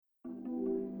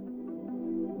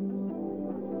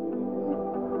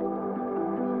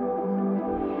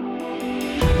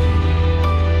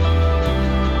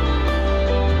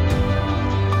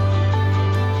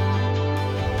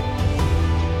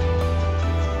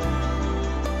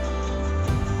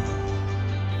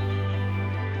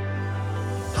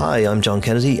Hi, I'm John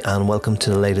Kennedy and welcome to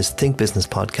the latest Think Business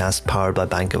podcast powered by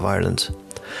Bank of Ireland.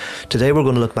 Today we're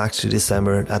going to look back to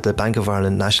December at the Bank of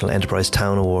Ireland National Enterprise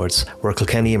Town Awards, where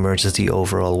Kilkenny emerged as the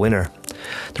overall winner.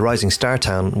 The rising star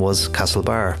town was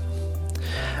Castlebar.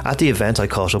 At the event I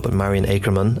caught up with Marion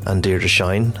Akerman and Deirdre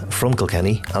Shine from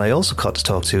Kilkenny, and I also got to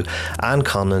talk to Anne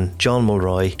Conlon, John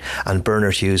Mulroy and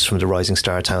Bernard Hughes from the rising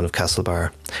star town of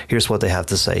Castlebar. Here's what they have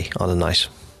to say on the night.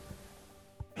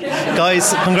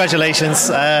 Guys, congratulations.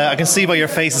 I can see by your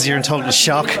faces you're in total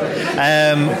shock.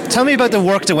 Tell me about the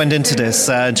work that went into this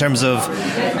in terms of...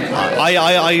 I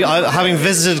having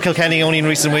visited Kilkenny only in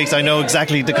recent weeks, I know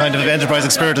exactly the kind of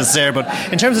enterprising spirit that's there, but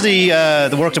in terms of the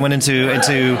work that went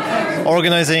into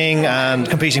organising and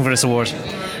competing for this award.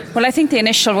 Well, I think the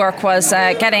initial work was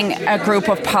getting a group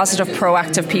of positive,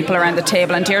 proactive people around the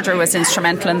table, and Deirdre was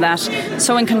instrumental in that.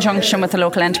 So in conjunction with the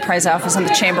local enterprise office and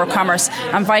the Chamber of Commerce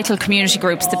and vital community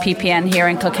groups, the PPN here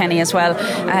in Kilkenny as well,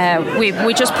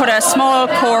 we just put a small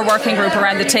core working group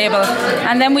around the table,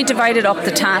 and then we divided up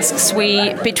the tasks.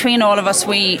 Between all of us,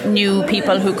 we knew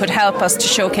people who could help us to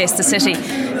showcase the city.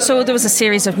 So there was a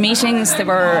series of meetings, there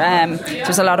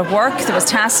was a lot of work, there was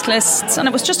task lists, and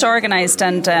it was just organised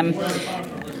and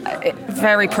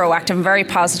very proactive and very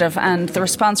positive, and the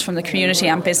response from the community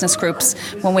and business groups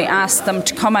when we asked them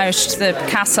to come out to the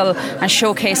castle and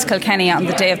showcase Kilkenny on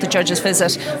the day of the judge's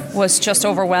visit was just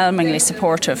overwhelmingly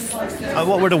supportive.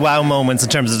 What were the wow moments in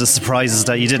terms of the surprises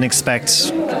that you didn't expect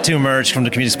to emerge from the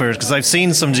community spirit? Because I've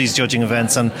seen some of these judging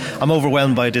events and I'm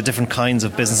overwhelmed by the different kinds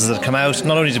of businesses that come out,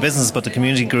 not only the businesses but the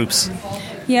community groups.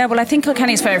 Yeah, well, I think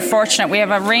Kilkenny is very fortunate. We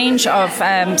have a range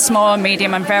of small,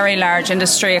 medium and very large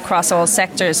industry across all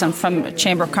sectors, and from a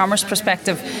Chamber of Commerce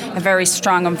perspective, a very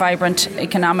strong and vibrant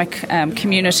economic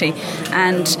community.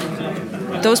 And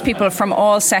those people from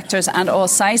all sectors and all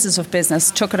sizes of business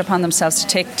took it upon themselves to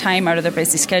take time out of their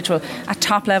busy schedule at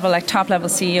top level, like top level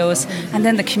CEOs, and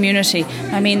then the community.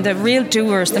 I mean, the real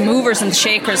doers, the movers and the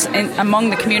shakers among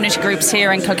the community groups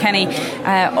here in Kilkenny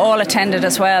all attended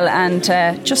as well, and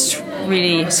just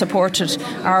really supported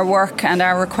our work and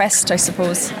our request, I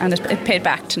suppose, and it paid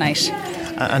back tonight.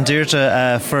 And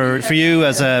Deirdre, for you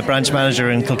as a branch manager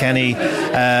in Kilkenny,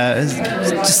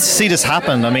 just to see this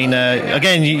happen, I mean,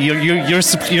 again,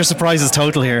 your surprise is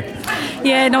total here.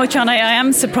 Yeah, no, John, I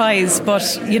am surprised, but,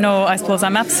 I suppose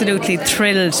I'm absolutely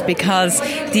thrilled because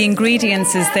the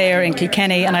ingredients is there in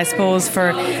Kilkenny, and I suppose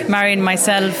for Marion,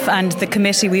 myself and the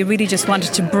committee, we really just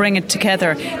wanted to bring it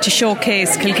together to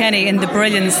showcase Kilkenny in the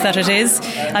brilliance that it is.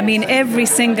 I mean, every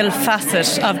single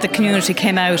facet of the community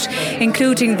came out,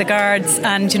 including the guards,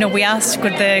 and, we asked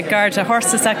could the Garda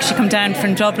horses actually come down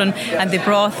from Dublin, and they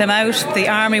brought them out. The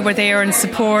army were there in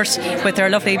support with their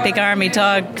lovely big army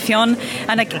dog, Fionn,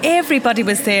 and everybody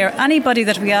was there. Anybody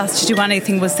that we asked to do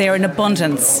anything was there in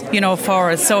abundance,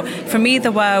 for us. So for me,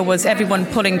 the wow was everyone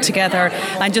pulling together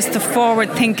and just the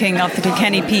forward thinking of the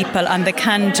Kilkenny people and the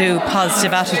can-do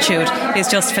positive attitude is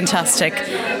just fantastic.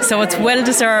 So it's well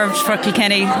deserved for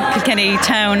Kilkenny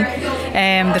Town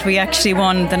that we actually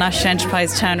won the National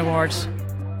Enterprise Town Award.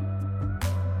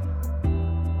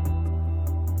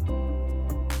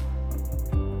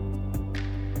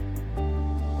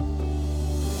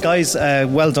 Guys,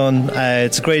 well done.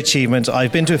 It's a great achievement.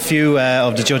 I've been to a few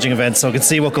of the judging events, so I can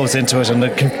see what goes into it and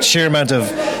the sheer amount of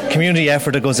community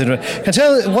effort that goes into it. Can I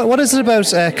tell, what is it about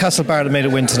Castlebar that made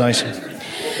it win tonight?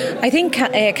 I think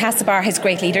Castlebar has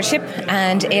great leadership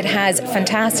and it has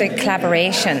fantastic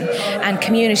collaboration and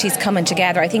communities coming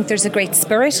together. I think there's a great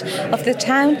spirit of the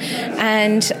town,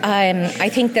 and I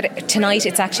think that tonight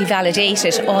it's actually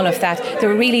validated all of that.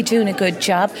 They're really doing a good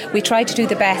job. We try to do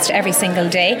the best every single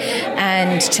day,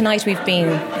 and tonight we've been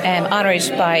honoured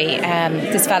by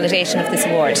this validation of this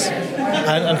award.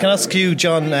 And can I ask you,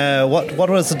 John, what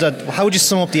was it how would you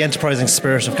sum up the enterprising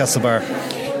spirit of Castlebar?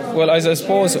 Well, I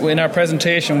suppose in our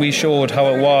presentation we showed how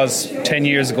it was 10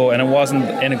 years ago and it wasn't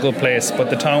in a good place, but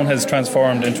the town has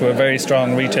transformed into a very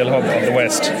strong retail hub of the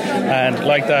West, and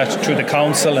like that, through the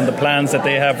council and the plans that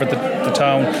they have for the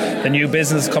town, the new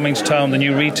business coming to town, the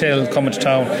new retail coming to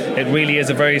town, it really is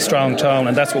a very strong town,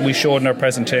 and that's what we showed in our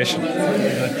presentation.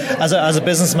 As a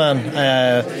businessman,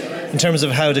 in terms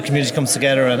of how the community comes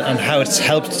together and how it's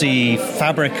helped the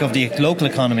fabric of the local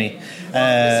economy,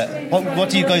 what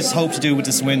do you guys hope to do with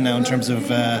this win now in terms of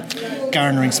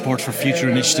garnering support for future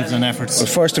initiatives and efforts? Well,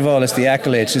 first of all, it's the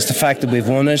accolades. It's the fact that we've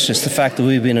won it. It's the fact that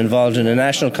we've been involved in a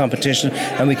national competition,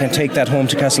 and we can take that home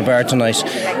to Castlebar tonight.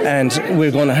 And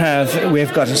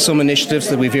we've got some initiatives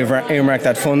that we've earmarked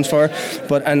that funds for.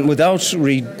 And without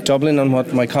redoubling on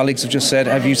what my colleagues have just said,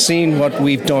 have you seen what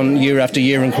we've done year after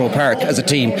year in Croke Park as a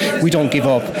team? We don't give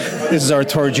up. This is our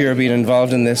third year being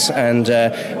involved in this, and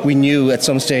we knew at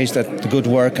some stage that the good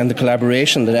work and the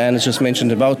collaboration that Anne has just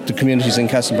mentioned about the communities in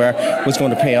Castlebar was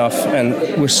going to pay off, and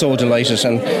we're so delighted.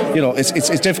 And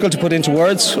it's difficult to put into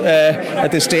words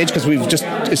at this stage because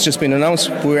it's just been announced.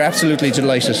 We're absolutely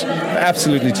delighted.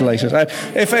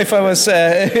 If I was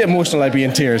emotional, I'd be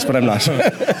in tears, but I'm not.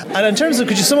 And in terms of,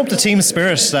 could you sum up the team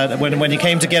spirit that when you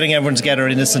came to getting everyone together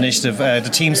in this initiative, the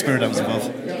team spirit that was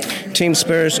involved? Team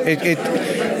spirit,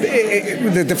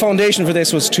 the foundation for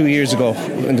this was 2 years ago,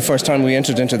 and the first time we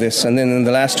entered into this, and then in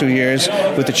the last 2 years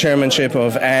with the chairmanship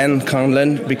of Anne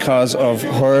Conlon, because of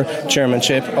her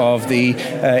chairmanship of the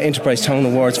Enterprise Town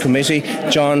Awards Committee,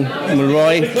 John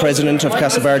Mulroy, president of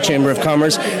Castlebar Chamber of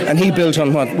Commerce, and he built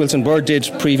on what Wilson Bird did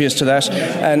previous to that.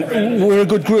 And we're a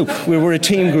good group, we're a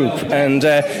team group, and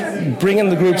bringing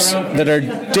the groups that are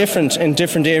different in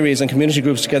different areas and community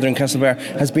groups together in Castlebar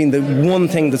has been the one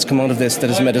thing that's come out of this that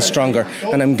has made us stronger,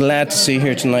 and I'm glad to see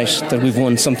here tonight that we've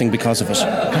won something because of it.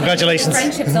 Congratulations.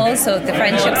 Friendships also, the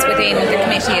friendships within the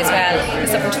committee as well, is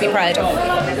something to be proud of.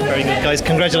 Very good, guys.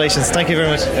 Congratulations. Thank you very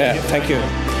much. Yeah, thank you.